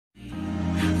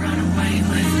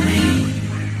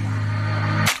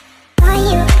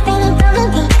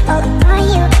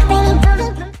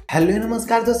Hello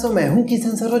नमस्कार दोस्तों, मैं हूं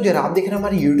किसान सरोज और आप देख रहे हैं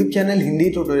हमारे यूट्यूब चैनल हिंदी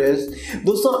ट्यूटोरियल्स।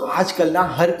 दोस्तों आजकल ना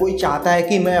हर कोई चाहता है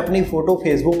कि मैं अपनी फ़ोटो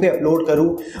फेसबुक पे अपलोड करूं,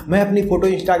 मैं अपनी फ़ोटो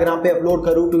इंस्टाग्राम पे अपलोड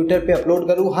करूं, ट्विटर पे अपलोड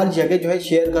करूं, हर जगह जो है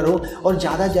शेयर करूं और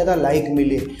ज़्यादा से ज़्यादा लाइक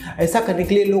मिले। ऐसा करने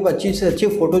के लिए लोग अच्छी से अच्छी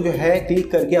फ़ोटो जो है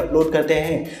क्लिक करके अपलोड करते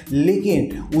हैं,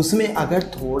 लेकिन उसमें अगर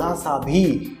थोड़ा सा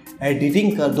भी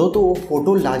एडिटिंग कर दो तो वो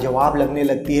फ़ोटो लाजवाब लगने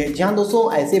लगती है। जहाँ दोस्तों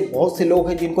ऐसे बहुत से लोग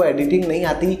हैं जिनको एडिटिंग नहीं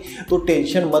आती, तो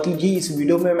टेंशन मत लीजिए। इस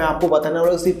वीडियो में मैं आपको बताने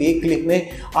वाला हूँ सिर्फ एक क्लिक में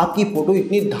आपकी फ़ोटो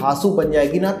इतनी धांसू बन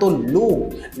जाएगी ना, तो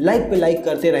लोग लाइक पे लाइक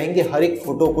करते रहेंगे हर एक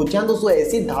फ़ोटो को। जहाँ दोस्तों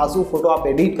ऐसी धांसू फ़ोटो आप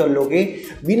एडिट कर लोगे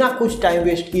बिना कुछ टाइम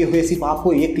वेस्ट किए हुए, सिर्फ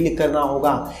आपको एक क्लिक करना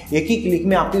होगा। एक ही क्लिक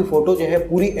में आपकी फ़ोटो जो है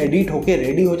पूरी एडिट होकर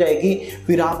रेडी हो जाएगी।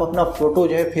 फिर आप अपना फ़ोटो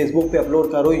जो है फेसबुक पे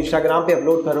अपलोड करो, इंस्टाग्राम पे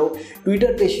अपलोड करो,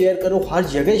 ट्विटर पे शेयर करो, हर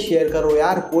जगह शेयर करो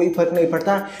यार, कोई फर्क नहीं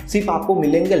पड़ता, सिर्फ आपको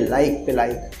मिलेंगे लाइक पे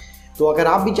लाइक। तो अगर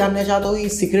आप भी जानना चाहते हो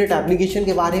इस सीक्रेट एप्लीकेशन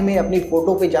के बारे में, अपनी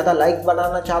फ़ोटो पे ज़्यादा लाइक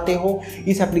बनाना चाहते हो,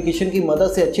 इस एप्लीकेशन की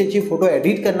मदद से अच्छी अच्छी फ़ोटो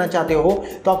एडिट करना चाहते हो,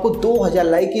 तो आपको 2000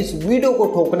 लाइक इस वीडियो को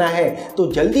ठोकना है।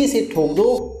 तो जल्दी से ठोक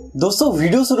दो। दोस्तों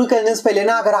वीडियो शुरू करने से पहले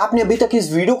ना, अगर आपने अभी तक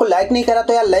इस वीडियो को लाइक नहीं करा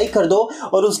तो यार लाइक कर दो,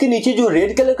 और उसके नीचे जो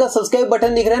रेड कलर का सब्सक्राइब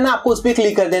बटन दिख रहा है ना, आपको उस पर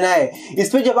क्लिक कर देना है। इस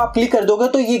पे जब आप क्लिक कर दोगे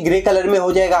तो ये ग्रे कलर में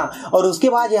हो जाएगा, और उसके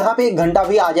बाद यहाँ पे एक घंटा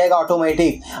भी आ जाएगा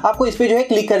ऑटोमेटिक। आपको इस पे जो है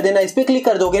क्लिक कर देना। इस पे क्लिक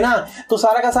कर दोगे ना तो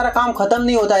सारा का सारा काम खत्म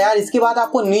नहीं होता यार। इसके बाद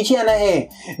आपको नीचे आना है।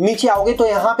 नीचे आओगे तो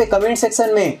यहाँ पे कमेंट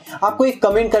सेक्शन में आपको एक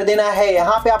कमेंट कर देना है।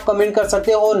 यहाँ पे आप कमेंट कर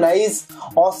सकते हो नाइस,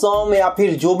 ऑसम, या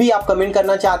फिर जो भी आप कमेंट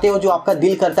करना चाहते हो, जो आपका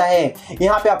दिल करता है,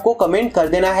 यहाँ पे आपको कमेंट कर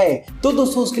देना है। तो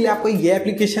दोस्तों उसके लिए आपको ये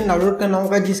एप्लीकेशन डाउनलोड करना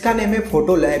होगा जिसका नेम है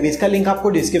फोटो लैब। इसका लिंक आपको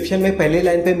डिस्क्रिप्शन में पहले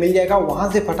लाइन पे मिल जाएगा, वहां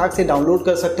से फटाक से डाउनलोड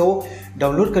कर सकते हो।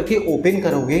 डाउनलोड करके ओपन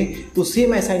करोगे तो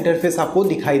सेम ऐसा इंटरफेस आपको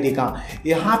दिखाई देगा।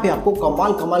 यहाँ पे आपको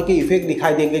कमाल कमाल के इफेक्ट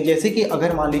दिखाई देंगे। जैसे कि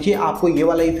अगर मान लीजिए आपको ये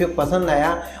वाला इफेक्ट पसंद आया,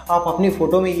 आप अपनी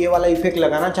फोटो में ये वाला इफेक्ट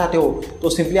लगाना चाहते हो, तो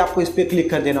सिंपली आपको इस पर क्लिक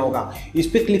कर देना होगा। इस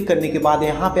पर क्लिक करने के बाद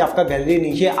यहाँ पे आपका गैलरी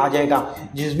नीचे आ जाएगा।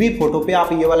 जिस भी फोटो पे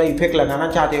आप ये वाला इफेक्ट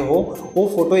लगाना चाहते हो वो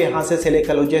फोटो यहाँ से सेलेक्ट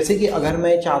कर लो। जैसे कि अगर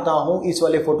मैं चाहता हूँ इस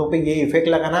वाले फोटो पे ये इफेक्ट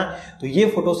लगाना, तो ये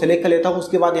फोटो सेलेक्ट कर लेता हूँ।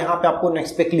 उसके बाद यहाँ पे आपको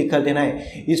नेक्स्ट पे क्लिक कर देना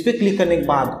है। इस पे क्लिक करने के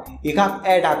बाद एक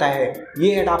ऐड आता है,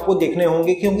 ये ऐड आपको देखने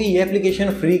होंगे क्योंकि ये एप्लीकेशन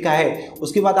फ्री का है।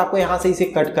 उसके बाद आपको यहाँ से इसे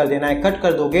कट कर देना है। कट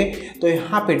कर दोगे तो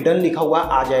यहाँ पे डन लिखा हुआ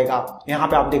आ जाएगा। यहाँ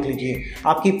पे आप देख लीजिए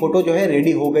आपकी फोटो जो है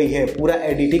रेडी हो गई है पूरा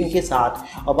एडिटिंग के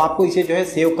साथ। अब आपको इसे जो है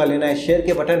सेव कर लेना है। शेयर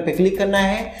के बटन पे क्लिक करना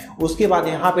है। उसके बाद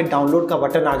यहाँ पे डाउनलोड का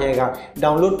बटन आ जाएगा।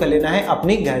 डाउनलोड कर लेना है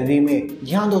अपनी गैलरी में।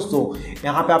 जी हाँ दोस्तों,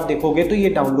 यहाँ पे आप देखोगे तो ये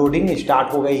डाउनलोडिंग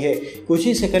स्टार्ट हो गई है। कुछ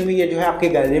ही सेकंड में ये जो है आपके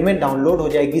गैलरी में डाउनलोड हो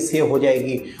जाएगी, सेव हो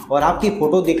जाएगी, और आपकी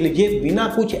फोटो देख लीजिए बिना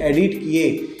कुछ एडिट किए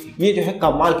ये जो है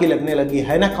कमाल की लगने लगी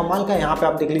है ना, कमाल का। यहाँ पे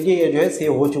आप देख लीजिए ये जो है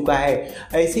सेव हो चुका है।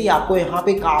 ऐसे ही आपको यहाँ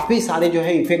पे काफ़ी सारे जो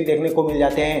है इफेक्ट देखने को मिल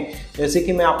जाते हैं। जैसे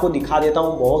कि मैं आपको दिखा देता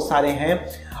हूँ, बहुत सारे हैं।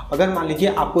 अगर मान लीजिए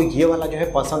आपको ये वाला जो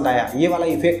है पसंद आया, ये वाला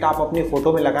इफेक्ट आप अपनी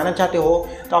फ़ोटो में लगाना चाहते हो,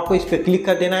 तो आपको इस पर क्लिक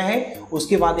कर देना है।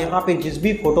 उसके बाद यहाँ पे जिस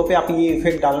भी फोटो पे आप ये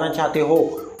इफेक्ट डालना चाहते हो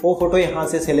वो फोटो यहाँ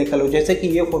से सेलेक्ट कर लो। जैसे कि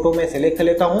ये फोटो मैं सेलेक्ट कर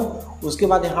लेता हूँ। उसके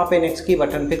बाद यहाँ पे नेक्स्ट की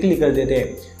बटन पे क्लिक कर देते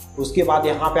हैं। उसके बाद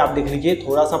यहाँ पे आप देख लीजिए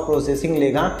थोड़ा सा प्रोसेसिंग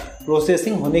लेगा।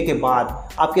 प्रोसेसिंग होने के बाद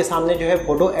आपके सामने जो है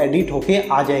फ़ोटो एडिट होके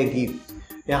आ जाएगी।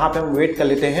 यहाँ पे हम वेट कर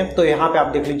लेते हैं। तो यहाँ पे आप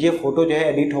देख लीजिए फ़ोटो जो है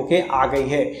एडिट होके आ गई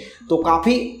है। तो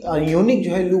काफ़ी यूनिक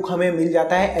जो है लुक हमें मिल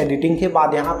जाता है एडिटिंग के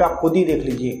बाद। यहाँ पे आप खुद ही देख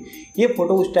लीजिए, ये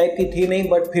फ़ोटो उस टाइप की थी नहीं,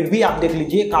 बट फिर भी आप देख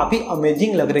लीजिए काफ़ी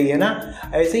अमेजिंग लग रही है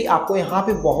ना। ऐसे ही आपको यहाँ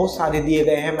पे बहुत सारे दिए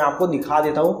गए हैं, मैं आपको दिखा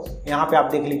देता हूँ। यहाँ पे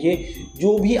आप देख लीजिए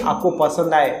जो भी आपको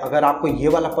पसंद आए। अगर आपको ये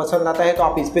वाला पसंद आता है तो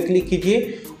आप इस पर क्लिक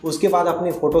कीजिए। उसके बाद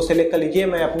अपनी फ़ोटो सेलेक्ट कर लीजिए।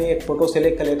 मैं अपनी एक फ़ोटो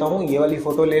सेलेक्ट कर लेता हूँ, ये वाली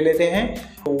फ़ोटो ले लेते हैं।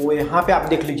 तो यहाँ पे आप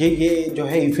देख लीजिए ये जो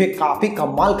है इफेक्ट काफ़ी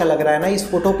कमाल का लग रहा है ना इस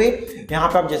फोटो पे। यहाँ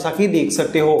पे आप जैसा कि देख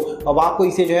सकते हो। अब आपको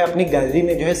इसे जो है अपनी गैलरी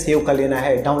में जो है सेव कर लेना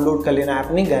है, डाउनलोड कर लेना है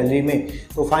अपनी गैलरी में।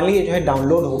 तो फाइनली ये जो है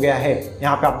डाउनलोड हो गया है।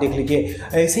 यहाँ पे आप देख लीजिए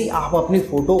ऐसे ही आप अपनी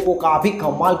फ़ोटो को काफ़ी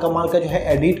कमाल कमाल का जो है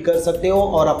एडिट कर सकते हो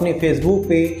और अपने फेसबुक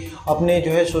पे, अपने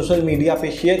जो है सोशल मीडिया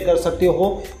पे शेयर कर सकते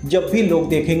हो। जब भी लोग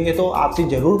देखेंगे तो आपसे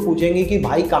ज़रूर पूछेंगे कि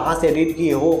भाई कहाँ से एडिट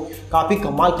किए हो। काफ़ी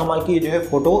कमाल कमाल की जो है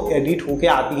फ़ोटो एडिट होके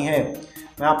आती हैं।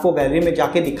 मैं आपको गैलरी में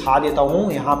जाके दिखा देता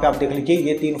हूँ। यहाँ पे आप देख लीजिए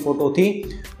ये 3 फोटो थी।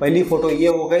 पहली फ़ोटो ये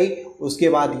हो गई, उसके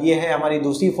बाद ये है हमारी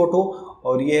दूसरी फ़ोटो,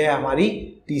 और ये है हमारी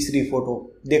तीसरी फोटो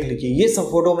देख लीजिए, ये सब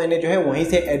फोटो मैंने जो है वहीं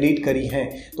से एडिट करी है,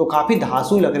 तो काफ़ी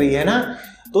धांसू लग रही है ना।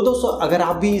 तो दोस्तों अगर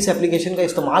आप भी इस एप्लीकेशन का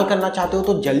इस्तेमाल करना चाहते हो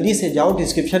तो जल्दी से जाओ,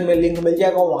 डिस्क्रिप्शन में लिंक मिल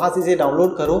जाएगा, वहाँ से इसे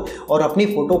डाउनलोड करो और अपनी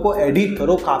फ़ोटो को एडिट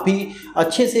करो काफ़ी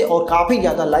अच्छे से, और काफ़ी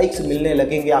ज़्यादा लाइक्स मिलने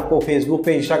लगेंगे आपको फेसबुक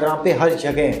पे, इंस्टाग्राम पे, हर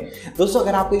जगह। दोस्तों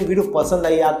अगर आपको ये वीडियो पसंद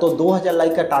आई यार तो 2000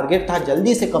 लाइक का टारगेट था,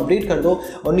 जल्दी से कंप्लीट कर दो,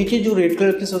 और नीचे जो रेड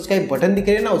कलर के सब्सक्राइब बटन दिख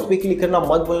रहे हैं ना, उस पर क्लिक करना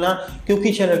मत भूलना,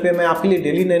 क्योंकि चैनल पर मैं आपके लिए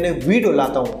डेली नए नए वीडियो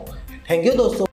लाता हूँ। थैंक यू दोस्तों।